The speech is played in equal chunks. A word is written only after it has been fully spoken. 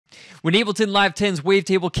When Ableton Live 10's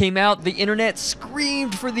Wavetable came out, the internet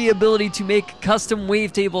screamed for the ability to make custom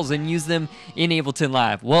wavetables and use them in Ableton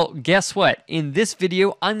Live. Well, guess what? In this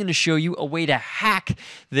video, I'm going to show you a way to hack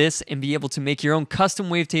this and be able to make your own custom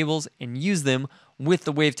wavetables and use them with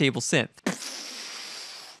the Wavetable Synth.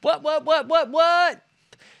 What?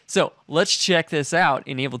 So let's check this out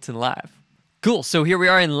in Ableton Live. Cool, so here we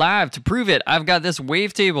are in Live. To prove it, I've got this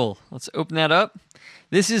wavetable. Let's open that up.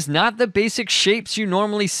 This is not the basic shapes you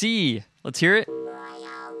normally see. Let's hear it.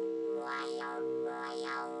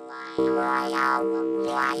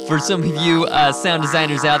 For some of you sound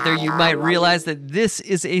designers out there, you might realize that this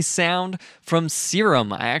is a sound from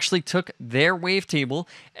Serum. I actually took their wavetable,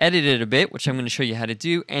 edited it a bit, which I'm going to show you how to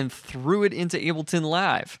do, and threw it into Ableton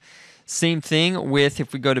Live. Same thing with,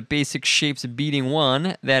 if we go to Basic Shapes Beating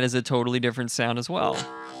 1, that is a totally different sound as well.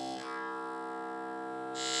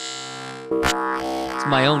 It's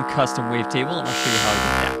my own custom wavetable, and I'll show you how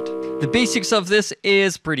I do that. The basics of this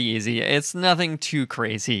is pretty easy. It's nothing too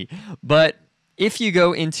crazy, but if you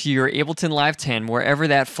go into your Ableton Live 10, wherever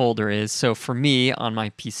that folder is, so for me on my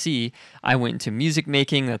PC, I went into Music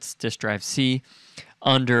Making, that's disk drive C,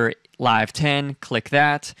 under Live 10, click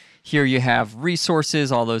that. Here you have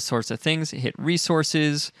resources, all those sorts of things. Hit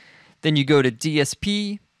resources, then you go to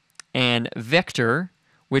DSP and Vector,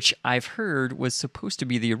 which I've heard was supposed to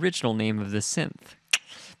be the original name of the synth,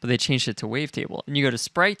 but they changed it to Wavetable. And you go to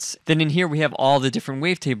sprites, then in here we have all the different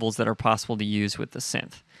wavetables that are possible to use with the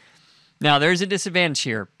synth. Now there's a disadvantage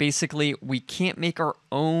here. Basically, we can't make our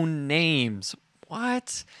own names.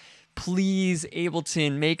 What? Please,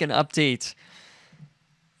 Ableton, make an update.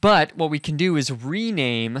 But what we can do is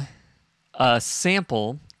rename a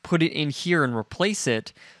sample, put it in here and replace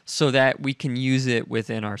it so that we can use it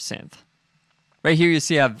within our synth. Right here you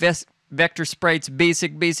see I have vector sprites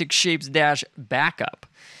basic shapes dash backup.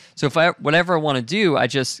 So if whatever I want to do, I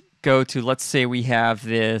just go to, let's say we have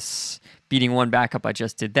this beating 1 backup, I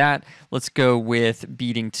just did that. Let's go with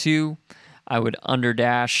beating 2. I would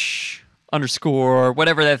underscore,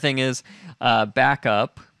 whatever that thing is,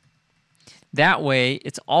 backup. That way,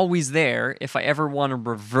 it's always there. If I ever want to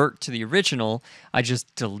revert to the original, I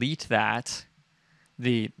just delete that,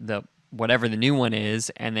 the whatever the new one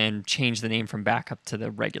is, and then change the name from backup to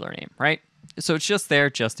the regular name, right? So it's just there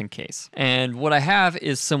just in case. And what I have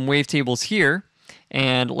is some wavetables here,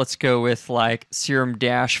 and let's go with like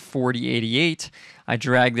Serum-4088. I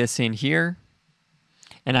drag this in here,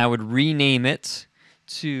 and I would rename it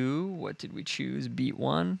to, what did we choose? Beat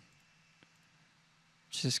 1.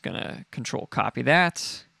 Just gonna control copy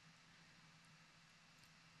that,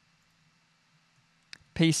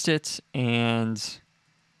 paste it, and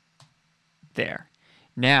there.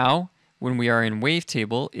 Now, when we are in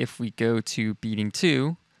Wavetable, if we go to beating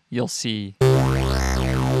 2, you'll see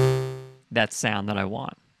that sound that I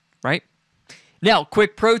want, right? Now,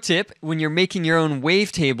 quick pro tip, when you're making your own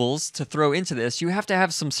wavetables to throw into this, you have to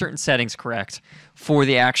have some certain settings correct for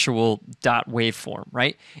the actual dot waveform,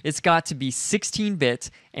 right? It's got to be 16-bit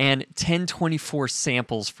and 1024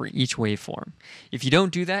 samples for each waveform. If you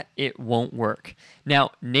don't do that, it won't work. Now,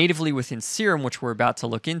 natively within Serum, which we're about to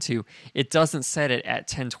look into, it doesn't set it at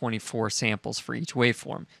 1024 samples for each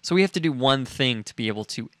waveform. So we have to do one thing to be able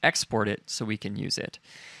to export it so we can use it.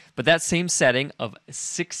 But that same setting of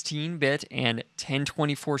 16-bit and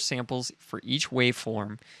 1024 samples for each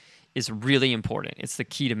waveform is really important. It's the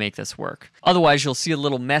key to make this work. Otherwise, you'll see a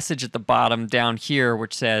little message at the bottom down here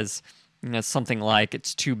which says, something like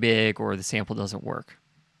it's too big or the sample doesn't work.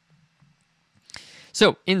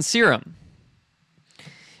 So in Serum,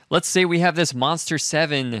 let's say we have this Monster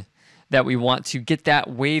 7 that we want to get that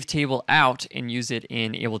wavetable out and use it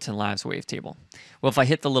in Ableton Live's wavetable. Well, if I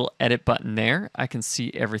hit the little edit button there, I can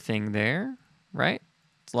see everything there, right?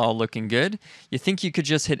 It's all looking good. You think you could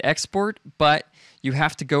just hit export, but you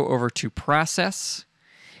have to go over to process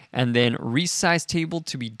and then resize table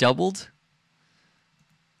to be doubled.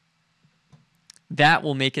 That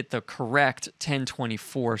will make it the correct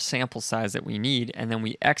 1024 sample size that we need, and then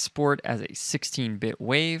we export as a 16-bit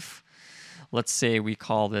wave. Let's say we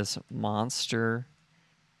call this Monster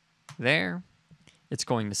there. It's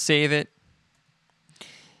going to save it.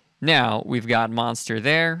 Now we've got Monster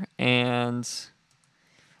there, and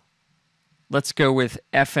let's go with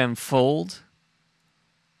FM Fold.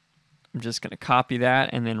 I'm just going to copy that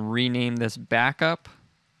and then rename this backup.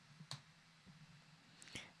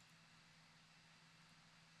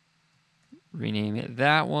 Rename it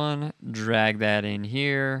that one, drag that in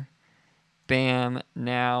here. Bam,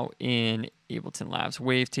 now in Ableton Live's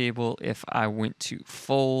wavetable, if I went to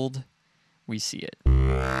fold, we see it.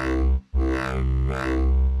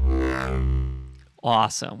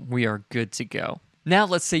 Awesome, we are good to go. Now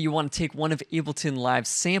let's say you want to take one of Ableton Live's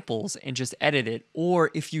samples and just edit it,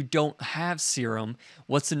 or if you don't have Serum,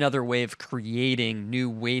 what's another way of creating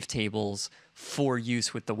new wavetables for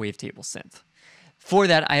use with the Wavetable Synth? For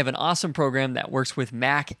that, I have an awesome program that works with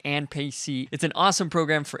Mac and PC. It's an awesome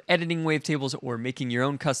program for editing wavetables or making your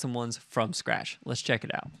own custom ones from scratch. Let's check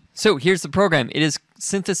it out. So here's the program. It is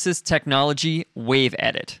Synthesis Technology Wave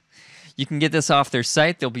Edit. You can get this off their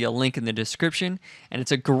site. There'll be a link in the description, and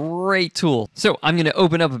it's a great tool. So I'm going to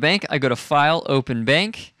open up a bank. I go to File, Open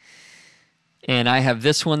Bank, and I have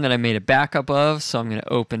this one that I made a backup of, so I'm going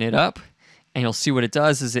to open it up, and you'll see what it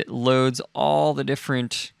does is it loads all the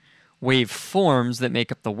different waveforms that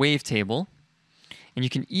make up the wavetable. And you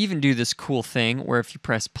can even do this cool thing where if you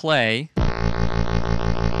press play,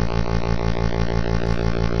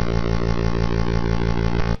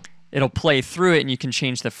 it'll play through it, and you can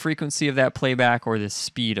change the frequency of that playback or the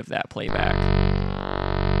speed of that playback.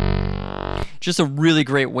 Just a really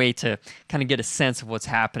great way to kind of get a sense of what's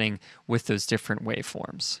happening with those different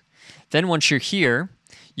waveforms. Then once you're here,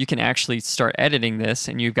 you can actually start editing this,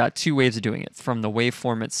 and you've got two ways of doing it, from the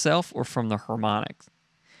waveform itself or from the harmonics.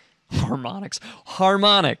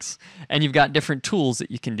 And you've got different tools that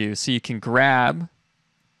you can do. So you can grab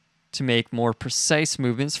to make more precise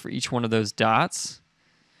movements for each one of those dots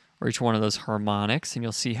or each one of those harmonics, and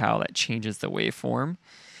you'll see how that changes the waveform.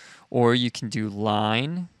 Or you can do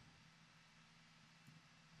line.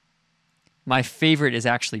 My favorite is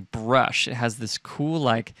actually brush. It has this cool,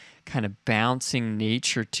 like, kind of bouncing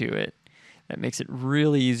nature to it that makes it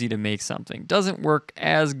really easy to make something. Doesn't work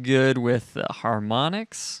as good with the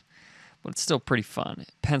harmonics, but it's still pretty fun.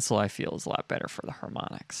 Pencil, I feel, is a lot better for the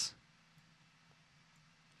harmonics.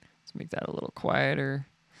 Let's make that a little quieter.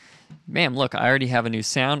 Bam, look, I already have a new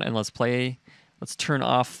sound, and let's play. Let's turn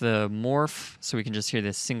off the morph so we can just hear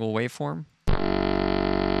this single waveform.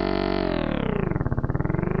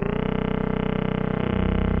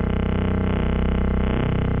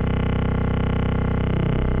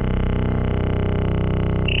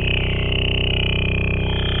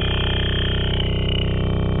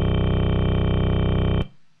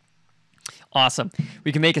 Awesome.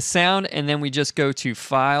 We can make a sound, and then we just go to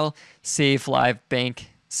File, Save Bank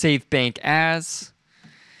As.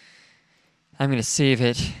 I'm going to save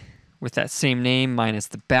it with that same name minus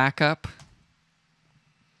the backup.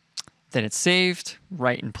 Then it's saved,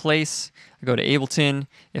 right in place. I go to Ableton.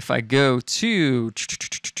 If I go to,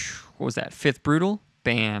 what was that, Fifth Brutal?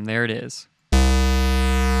 Bam, there it is.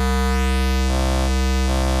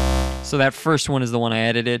 So that first one is the one I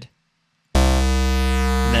edited.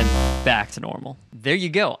 And then back to normal. There you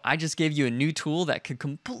go. I just gave you a new tool that could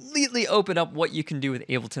completely open up what you can do with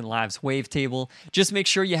Ableton Live's Wavetable. Just make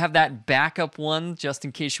sure you have that backup one just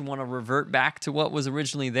in case you want to revert back to what was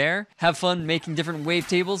originally there. Have fun making different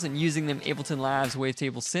wavetables and using them Ableton Live's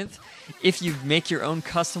Wavetable Synth. If you make your own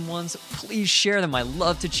custom ones, please share them. I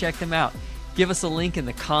love to check them out. Give us a link in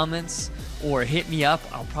the comments or hit me up.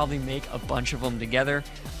 I'll probably make a bunch of them together.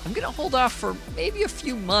 I'm going to hold off for maybe a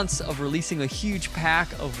few months of releasing a huge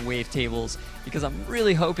pack of wavetables because I'm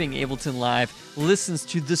really hoping Ableton Live listens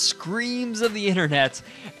to the screams of the internet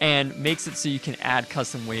and makes it so you can add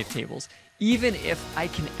custom wavetables. Even if I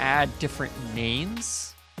can add different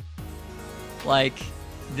names, like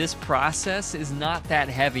this process is not that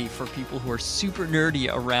heavy for people who are super nerdy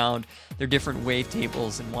around their different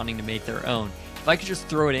wavetables and wanting to make their own. If I could just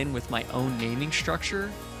throw it in with my own naming structure,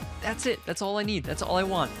 that's it. That's all I need. That's all I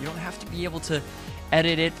want. You don't have to be able to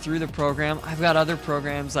edit it through the program. I've got other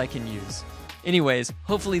programs I can use. Anyways,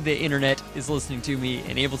 hopefully the internet is listening to me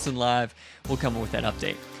and Ableton Live will come up with that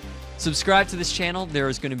update. Subscribe to this channel. There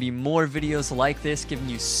is going to be more videos like this giving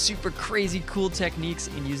you super crazy cool techniques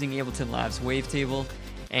in using Ableton Live's Wavetable.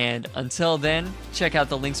 And until then, check out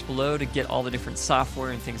the links below to get all the different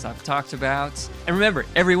software and things I've talked about. And remember,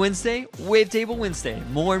 every Wednesday, Wavetable Wednesday.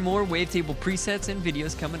 More and more Wavetable presets and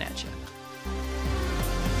videos coming at you.